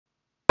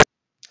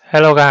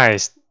Hello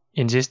guys,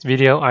 in this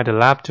video I'd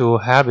love to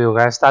help you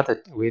guys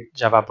started with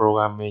Java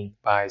programming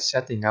by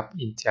setting up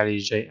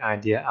IntelliJ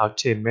IDEA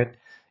Ultimate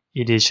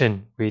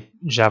Edition with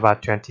Java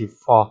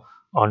 24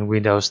 on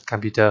Windows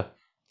computer.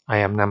 I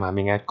am Nam Hà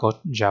Minh at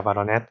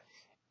codejava.net.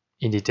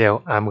 In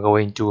detail, I'm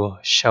going to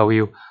show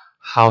you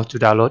how to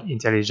download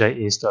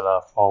IntelliJ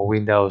installer for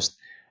Windows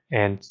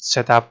and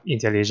set up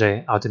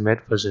IntelliJ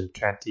Ultimate version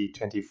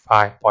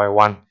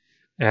 2025.1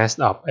 as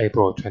of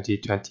April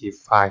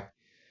 2025.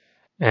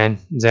 And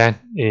then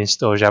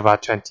install Java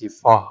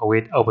 24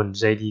 with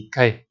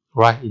OpenJDK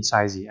right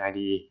inside the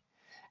IDE.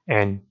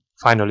 And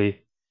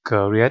finally,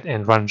 create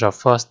and run your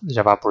first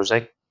Java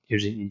project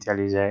using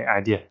IntelliJ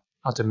IDEA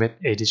Ultimate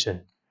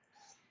Edition.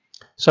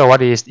 So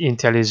what is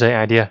IntelliJ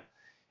IDEA?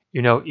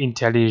 You know,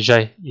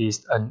 IntelliJ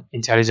is an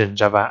intelligent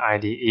Java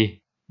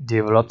IDE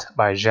developed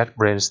by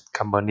JetBrains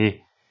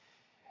company.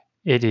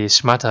 It is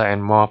smarter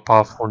and more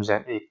powerful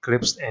than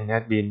Eclipse and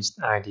NetBeans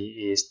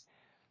IDEs.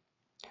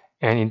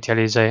 And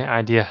IntelliJ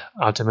IDEA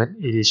Ultimate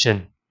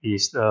Edition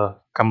is a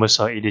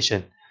commercial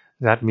edition.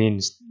 That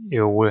means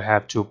you will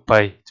have to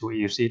pay to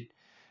use it.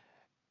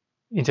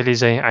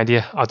 IntelliJ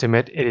IDEA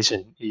Ultimate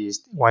Edition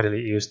is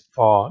widely used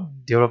for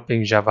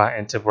developing Java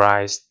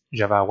Enterprise,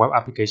 Java web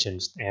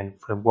applications, and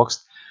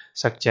frameworks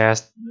such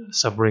as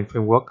Spring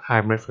Framework,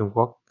 Hybrid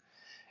Framework.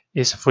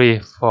 It's free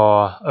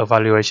for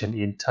evaluation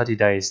in 30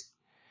 days.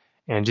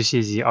 And this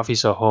is the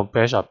official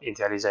homepage of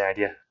IntelliJ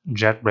IDEA,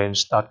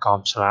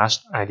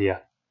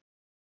 jetbrains.com/idea.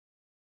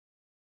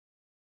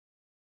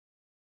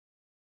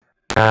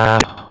 Now,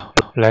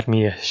 let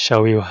me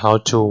show you how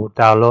to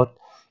download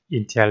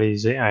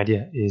IntelliJ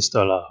IDEA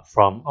installer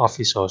from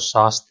official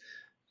source.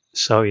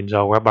 So in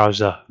your web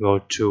browser, go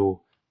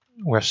to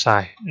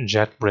website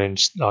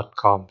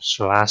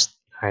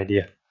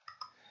jetbrains.com/idea.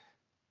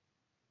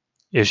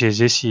 You see,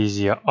 this is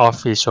the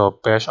official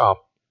page of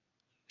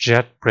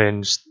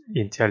JetBrains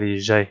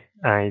IntelliJ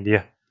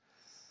IDEA.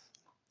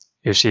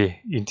 You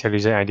see,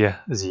 IntelliJ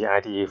IDEA, the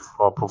IDE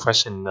for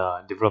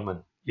professional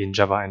development in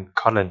Java and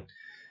Kotlin.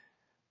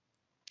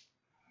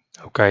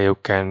 Okay, you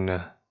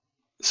can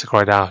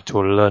scroll down to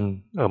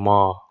learn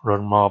more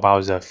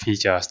about the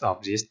features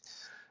of this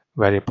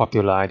very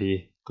popular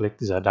IDE. Click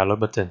the download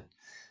button.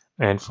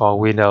 And for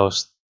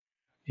Windows,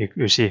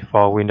 you see,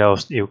 for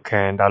Windows you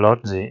can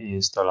download the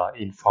installer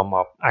in form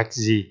of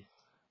 .exe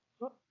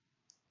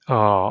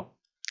or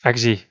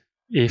 .exe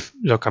if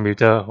your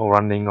computer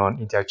running on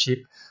Intel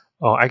chip,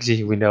 or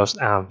 .exe Windows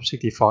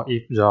ARM64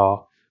 if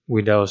your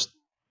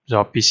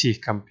PC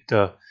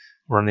computer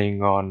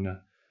running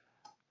on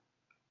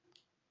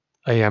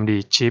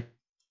AMD chip.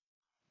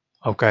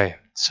 Okay,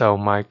 so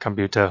my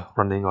computer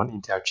running on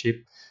Intel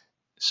chip,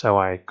 so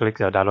I click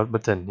the download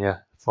button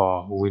here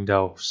for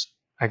Windows,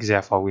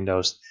 .exe for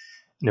Windows.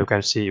 You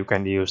can see you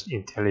can use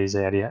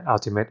IntelliJ IDEA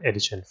Ultimate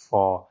Edition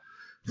for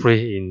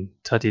free in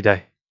 30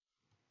 days.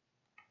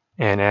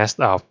 And as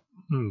of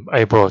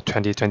April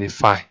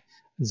 2025,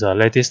 the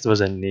latest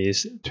version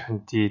is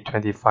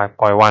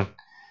 2025.1.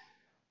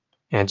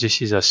 And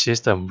this is the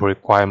system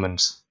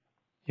requirements.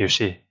 You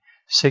see,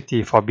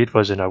 64-bit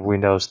version of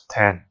Windows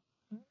 10,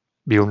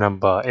 build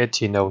number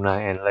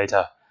 1809 and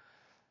later,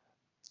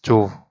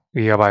 2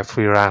 GB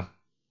free RAM,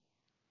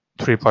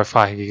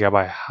 3.5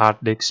 GB hard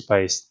disk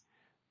space.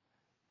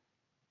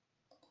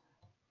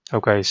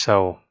 Okay,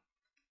 so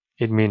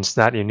it means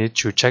that you need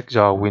to check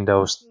your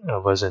Windows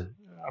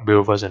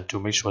build version to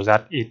make sure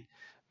that it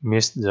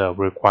meets the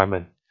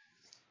requirement.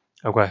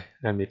 Okay,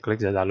 let me click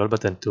the download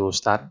button to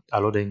start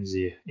downloading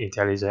the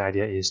IntelliJ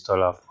IDEA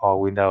installer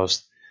for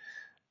Windows.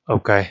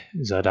 Okay,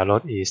 the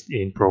download is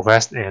in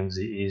progress and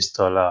the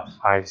installer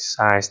file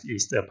size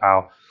is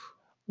about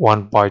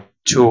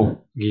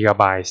 1.2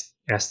 GB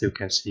as you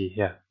can see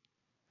here.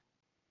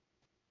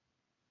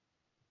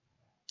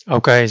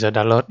 Okay, the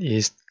download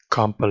is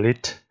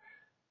complete.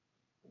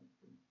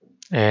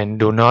 And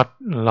do not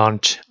run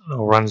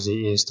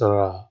the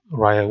installer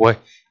right away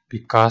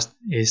because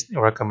it's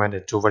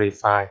recommended to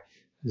verify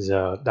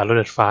the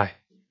downloaded file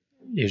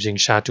using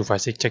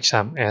SHA-256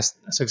 checksum as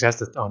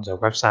suggested on the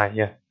website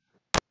here.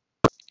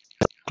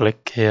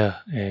 Click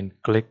here and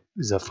click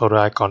the folder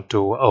icon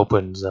to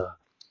open the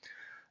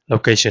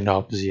location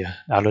of the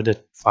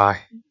downloaded file.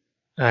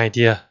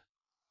 IDEA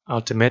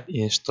Ultimate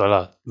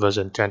Installer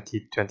version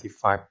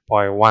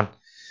 2025.1,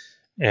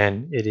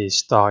 and it is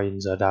stored in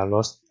the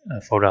downloads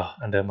folder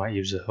under my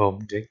user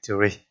home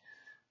directory.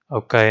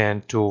 Okay,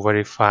 and to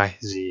verify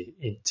the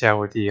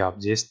integrity of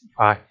this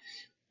file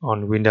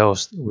on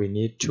Windows, we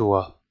need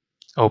to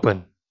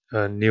open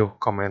a new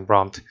command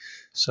prompt.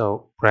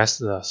 So press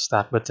the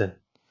start button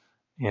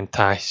and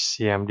type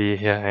cmd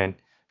here and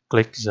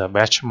click the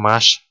batch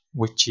mask,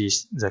 which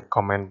is the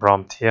command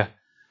prompt here.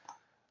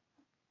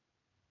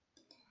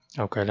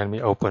 Okay, let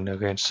me open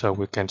again so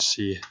we can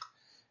see.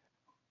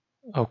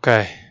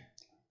 Okay,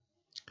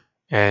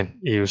 and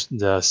use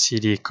the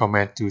cd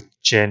command to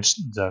change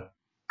the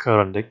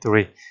current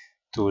directory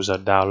to the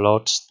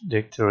downloads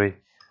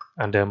directory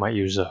under my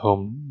user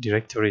home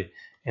directory,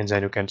 and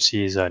then you can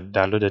see the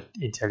downloaded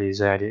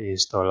IntelliJ IDEA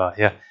installer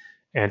here.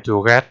 And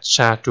to get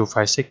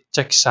SHA-256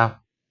 checksum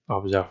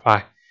of the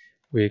file,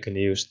 we can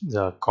use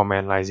the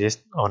command like this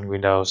on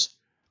Windows.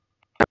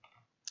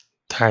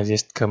 Type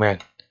this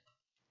command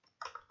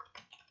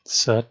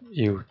search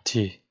ut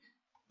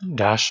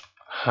dash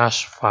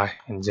hash file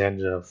and then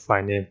the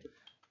file name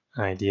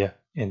idea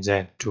and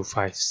then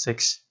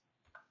 256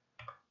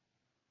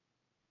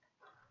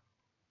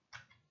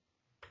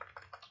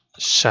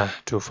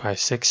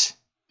 SHA-256.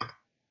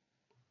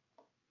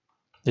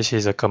 This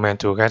is a command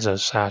to get the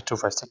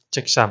SHA-256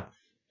 checksum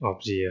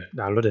of the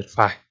downloaded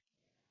file.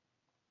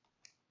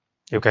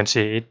 You can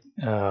see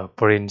it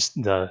prints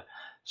the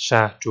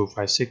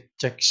SHA-256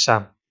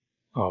 checksum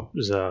of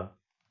the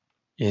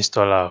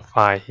installer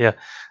file here,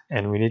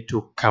 and we need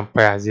to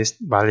compare this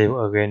value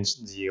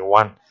against the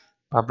one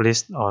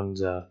published on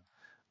the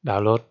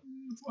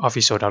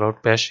official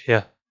download page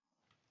here.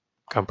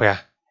 Compare.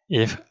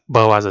 If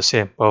both are the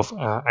same, both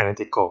are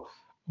identical,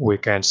 we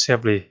can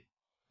safely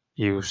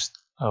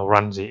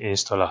run the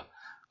installer.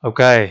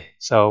 Okay,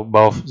 so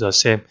both the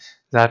same.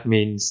 That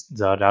means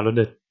the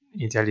downloaded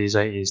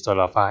IntelliJ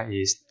installer file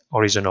is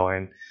original,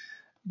 and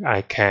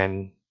I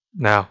can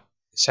now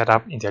set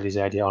up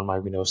IntelliJ IDEA on my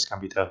Windows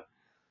computer.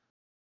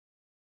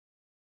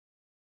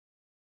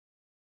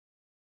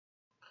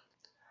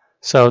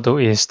 So to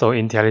install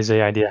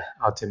IntelliJ IDEA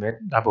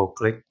Ultimate,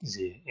 double-click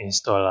the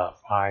installer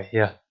file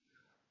here.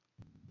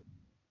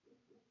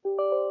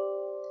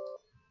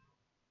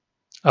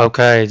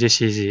 Okay,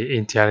 this is the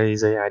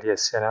IntelliJ IDEA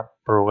setup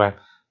program.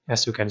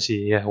 As you can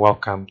see here,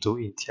 welcome to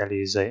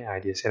IntelliJ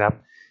IDEA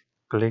setup.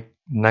 Click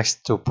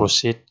next to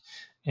proceed,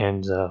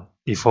 and the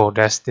default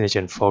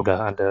destination folder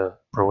under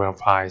program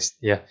files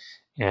here,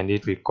 and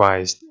it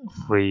requires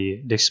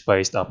free disk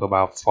space of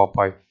about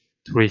 4.3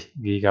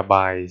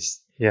 gigabytes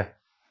here.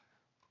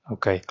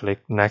 Okay,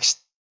 click next.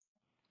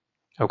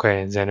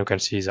 Okay, and then you can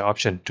see the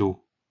option to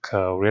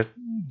create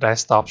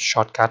desktop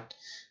shortcut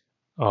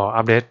or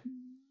update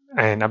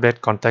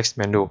context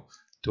menu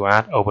to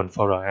add open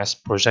folder as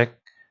project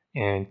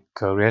and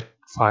create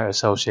file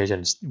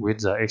associations with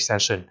the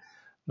extension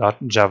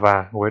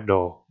 .java,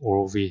 Gradle,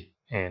 Groovy,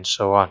 and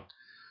so on.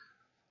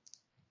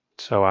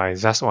 So I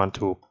just want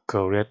to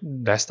create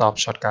desktop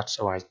shortcut,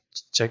 so I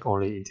check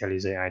only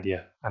IntelliJ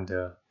IDEA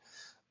under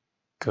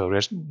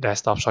create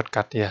desktop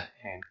shortcut here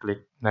and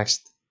click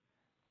next.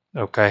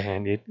 Okay,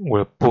 and it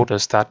will put a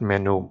start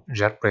menu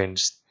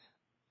JetBrains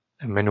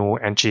menu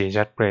entry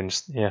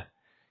JetBrains here.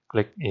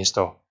 Click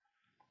install.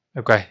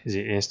 Okay,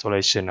 the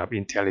installation of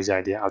IntelliJ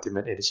IDEA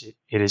Ultimate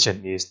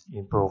Edition is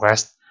in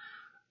progress.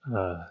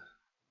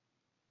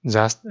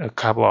 Just a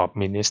couple of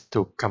minutes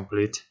to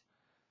complete.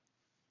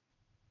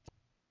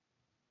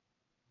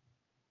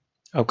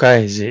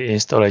 Okay, the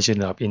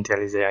installation of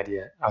IntelliJ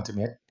IDEA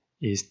Ultimate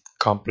is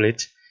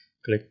complete.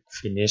 Click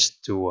finish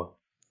to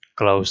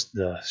close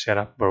the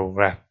setup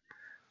program.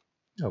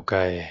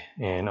 Okay,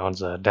 and on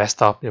the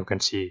desktop you can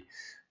see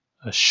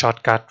a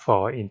shortcut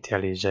for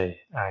IntelliJ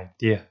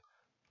IDEA.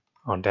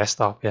 On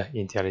desktop here,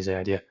 IntelliJ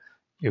IDEA,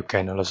 you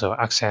can also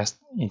access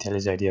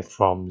IntelliJ IDEA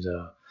from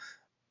the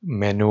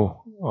menu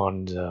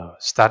on the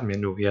start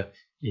menu here,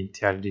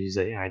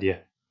 IntelliJ IDEA,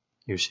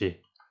 you see.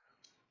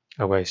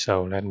 Okay,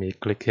 so let me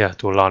click here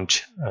to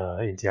launch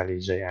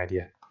IntelliJ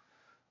IDEA.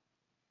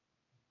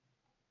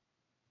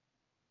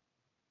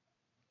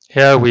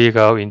 Here we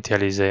go,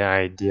 IntelliJ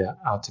IDEA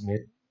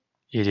Ultimate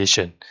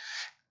Edition.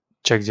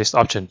 Check this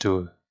option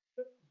to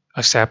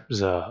accept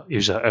the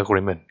user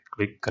agreement.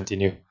 Click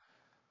continue.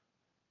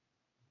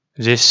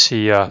 This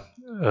here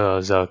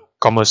the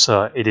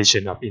commercial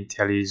edition of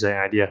IntelliJ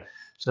IDEA.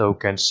 So you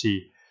can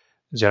see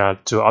there are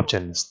two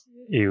options.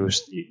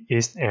 Use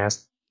it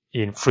as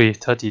in free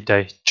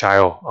 30-day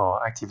trial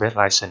or activate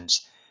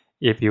license.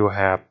 If you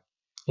have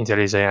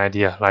IntelliJ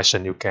IDEA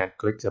license, you can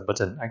click the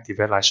button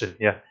activate license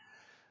here.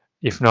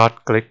 If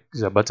not, click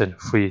the button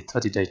free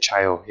 30-day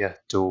trial here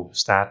to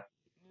start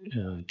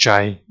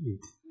trying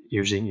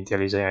using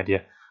IntelliJ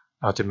IDEA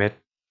Ultimate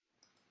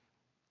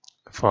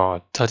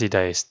for 30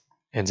 days,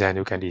 and then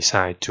you can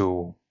decide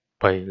to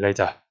pay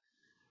later.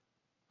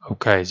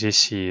 Okay,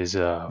 this is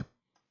you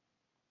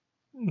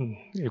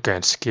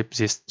can skip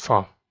this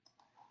form.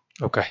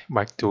 Okay,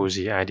 back to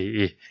the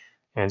IDE,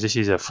 and this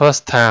is the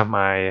first time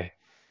I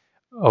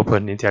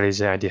open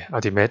IntelliJ IDEA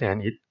Ultimate,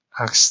 and it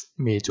asks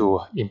me to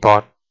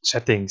import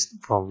settings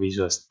from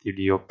Visual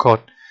Studio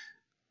Code.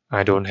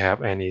 I don't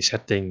have any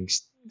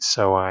settings,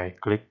 so I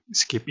click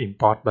skip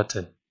import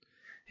button.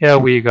 Here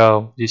we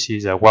go. This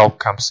is a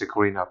welcome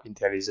screen of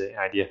IntelliJ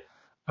IDEA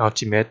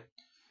Ultimate.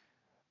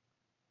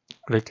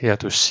 Click here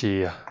to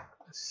see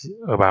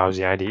about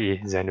the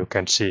IDE. Then you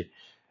can see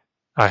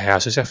I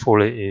have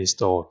successfully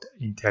installed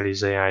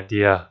IntelliJ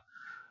IDEA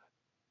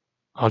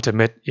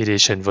Ultimate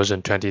Edition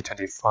version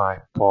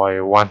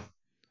 2025.1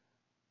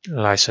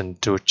 license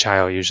to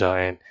child user,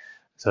 and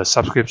the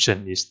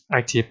subscription is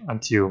active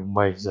until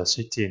May the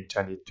 16th,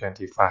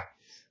 2025.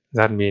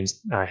 That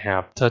means I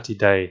have 30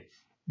 days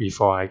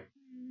before I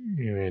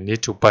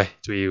need to pay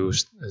to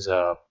use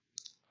the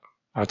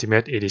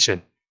Ultimate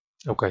Edition.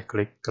 Okay,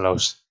 click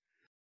close.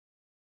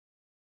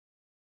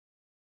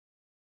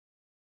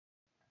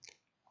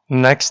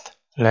 Next,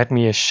 let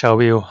me show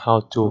you how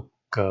to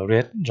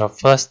create your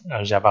first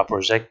Java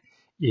project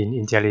in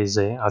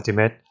IntelliJ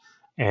Ultimate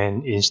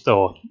and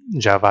install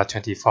Java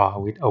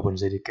 24 with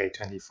OpenJDK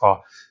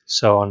 24.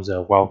 So on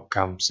the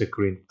welcome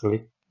screen,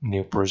 click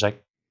New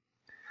Project.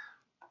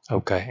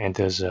 Okay,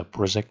 enter the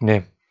project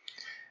name.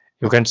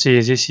 You can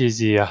see this is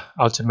the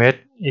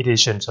Ultimate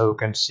Edition, so you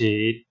can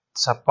see it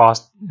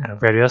supports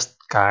various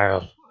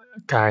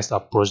kinds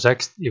of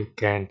projects you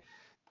can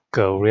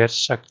create,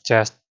 such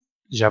as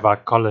Java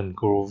colon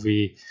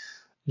Groovy,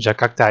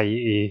 Jakarta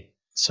EE,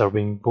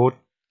 Spring Boot,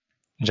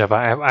 Java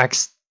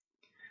FX,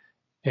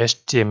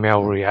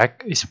 HTML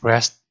React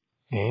Express,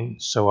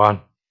 and so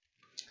on.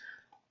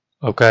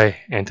 Okay,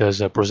 enter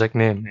the project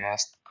name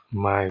as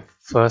my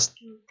first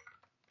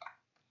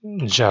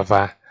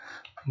Java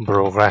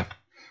program.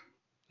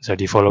 The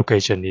default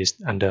location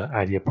is under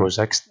IDEA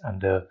projects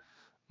under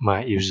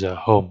my user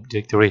home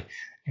directory,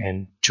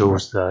 and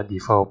choose the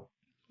default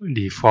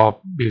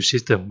build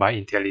system by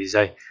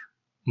IntelliJ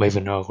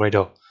Maven or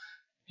Gradle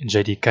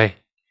JDK.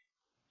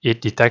 It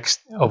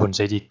detects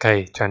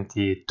OpenJDK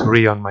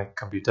 23 on my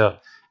computer,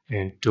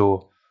 and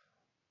to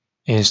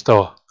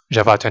install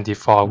Java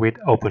 24 with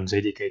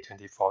OpenJDK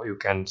 24, you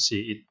can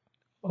see it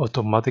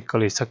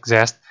automatically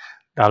suggests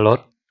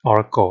download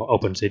Oracle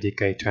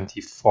OpenJDK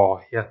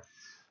 24 here.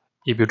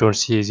 If you don't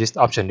see this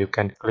option, you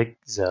can click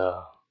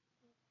the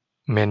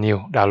menu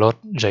download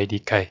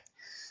JDK.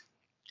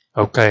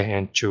 Okay,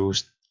 and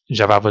choose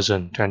Java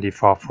version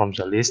 24 from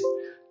the list,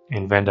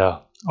 and vendor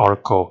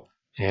Oracle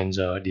and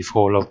the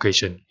default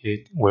location.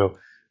 It will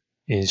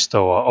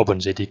install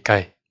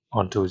OpenJDK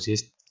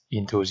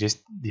into this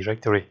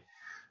directory.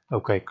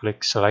 Okay,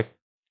 click select.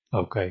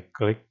 Okay,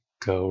 click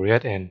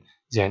create, and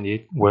then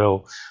it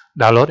will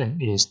download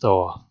and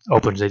install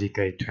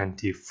OpenJDK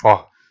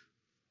 24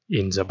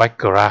 in the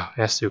background,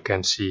 as you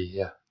can see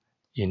here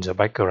in the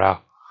background.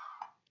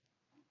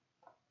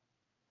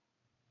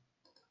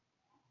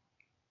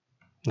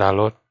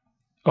 Download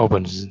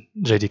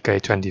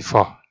OpenJDK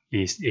 24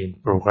 is in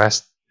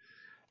progress,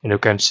 and you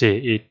can see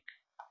it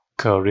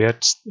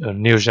creates a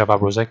new Java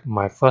project,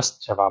 my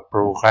first Java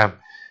program.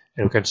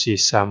 And you can see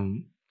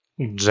some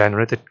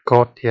generated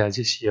code here. This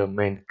is your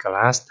main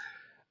class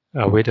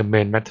with the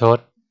main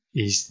method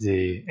is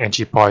the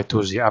entry point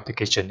to the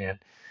application, and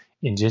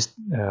in this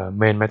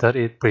main method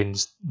it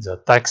prints the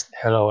text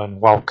hello and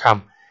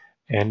welcome,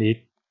 and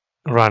it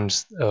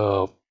runs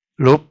a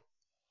loop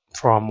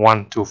from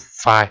 1 to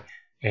 5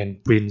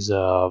 and prints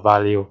the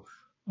value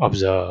of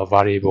the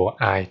variable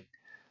I.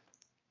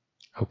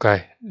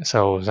 Okay,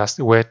 so just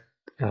wait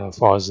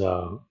for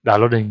the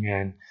downloading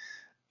and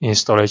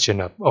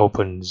installation of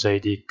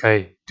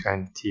OpenJDK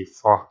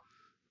 24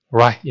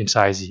 right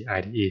inside the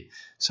IDE.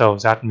 So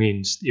that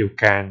means you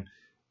can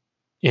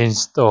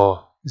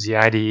install the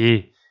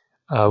IDE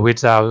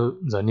without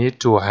the need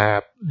to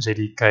have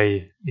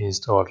JDK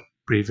installed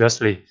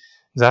previously.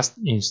 Just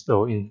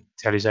install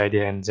IntelliJ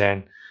IDEA and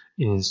then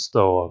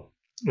install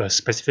a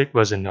specific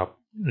version of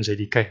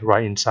JDK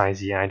right inside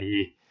the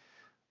IDE.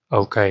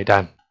 Okay,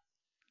 done.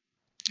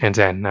 And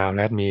then now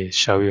let me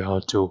show you how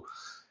to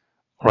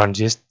run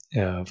this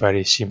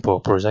very simple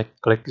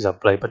project. Click the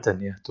play button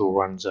here to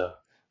run the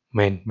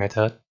main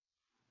method.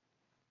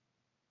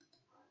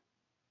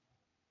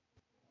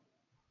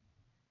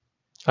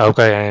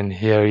 Okay, and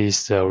here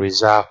is the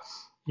result.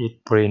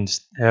 It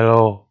prints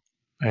hello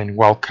and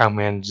welcome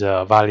and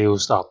the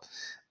values of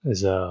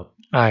the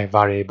I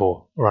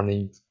variable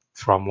running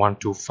from 1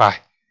 to 5.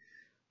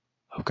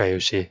 Okay, you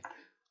see.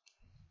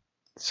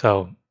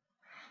 So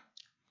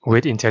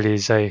with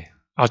IntelliJ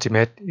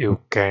Ultimate,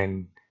 you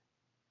can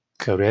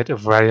create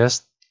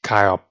various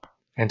kind of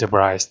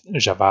enterprise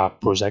Java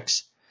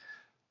projects.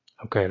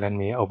 Okay, let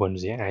me open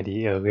the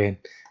IDE again,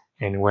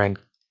 and when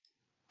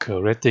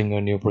creating a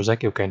new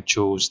project, you can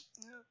choose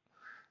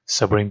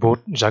Spring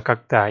Boot,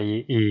 Jakarta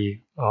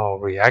EE,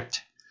 or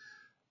React.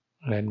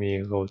 Let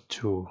me go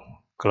to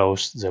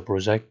close the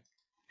project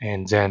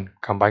and then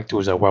come back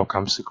to the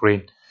welcome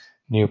screen.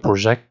 New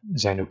project,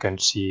 then you can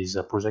see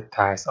the project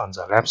types on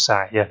the left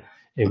side here.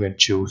 You can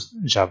choose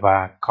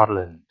Java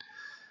Kotlin,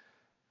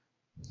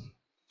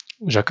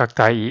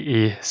 Jakarta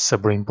EE,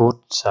 Spring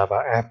Boot,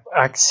 Java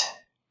FX,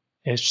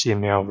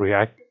 HTML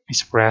React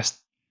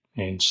Express,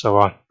 and so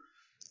on.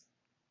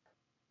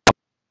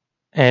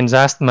 And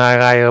that's my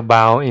guide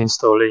about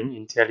installing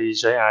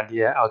IntelliJ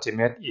IDEA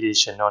Ultimate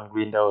Edition on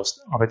Windows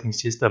operating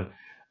system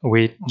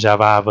with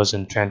Java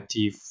version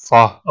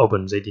 24,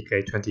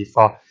 OpenJDK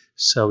 24.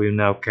 So you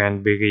now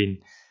can begin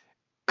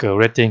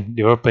creating,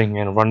 developing,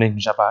 and running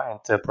Java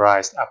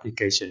enterprise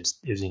applications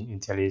using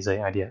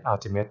IntelliJ IDEA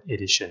Ultimate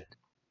Edition.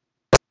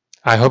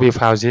 I hope you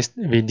found this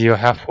video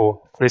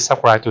helpful. Please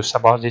subscribe to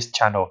support this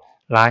channel.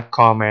 Like,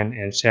 comment,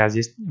 and share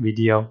this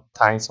video.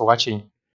 Thanks for watching.